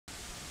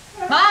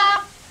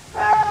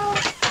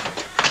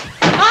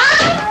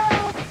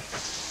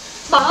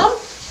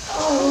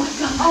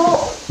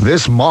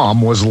This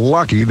mom was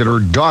lucky that her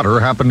daughter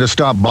happened to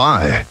stop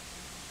by.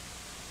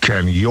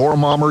 Can your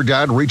mom or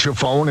dad reach a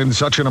phone in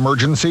such an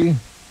emergency?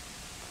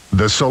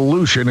 The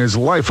solution is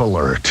Life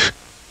Alert.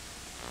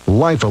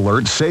 Life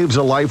Alert saves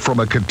a life from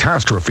a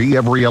catastrophe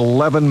every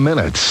 11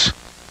 minutes.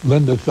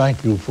 Linda,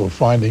 thank you for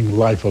finding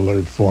Life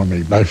Alert for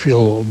me. I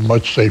feel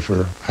much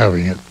safer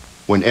having it.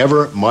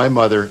 Whenever my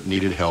mother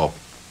needed help,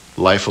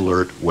 Life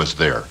Alert was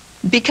there.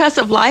 Because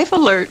of Life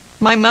Alert,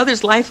 my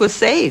mother's life was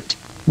saved.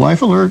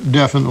 Life Alert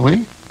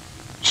definitely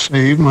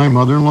saved my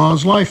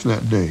mother-in-law's life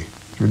that day.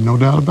 There's no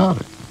doubt about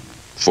it.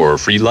 For a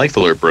free Life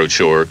Alert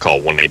brochure, call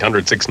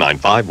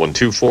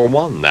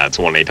 1-800-695-1241. That's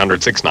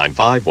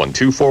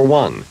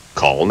 1-800-695-1241.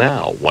 Call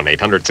now,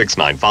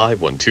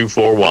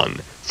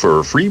 1-800-695-1241. For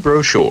a free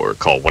brochure,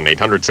 call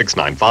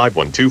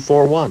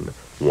 1-800-695-1241.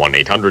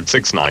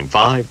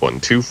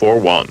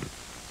 1-800-695-1241.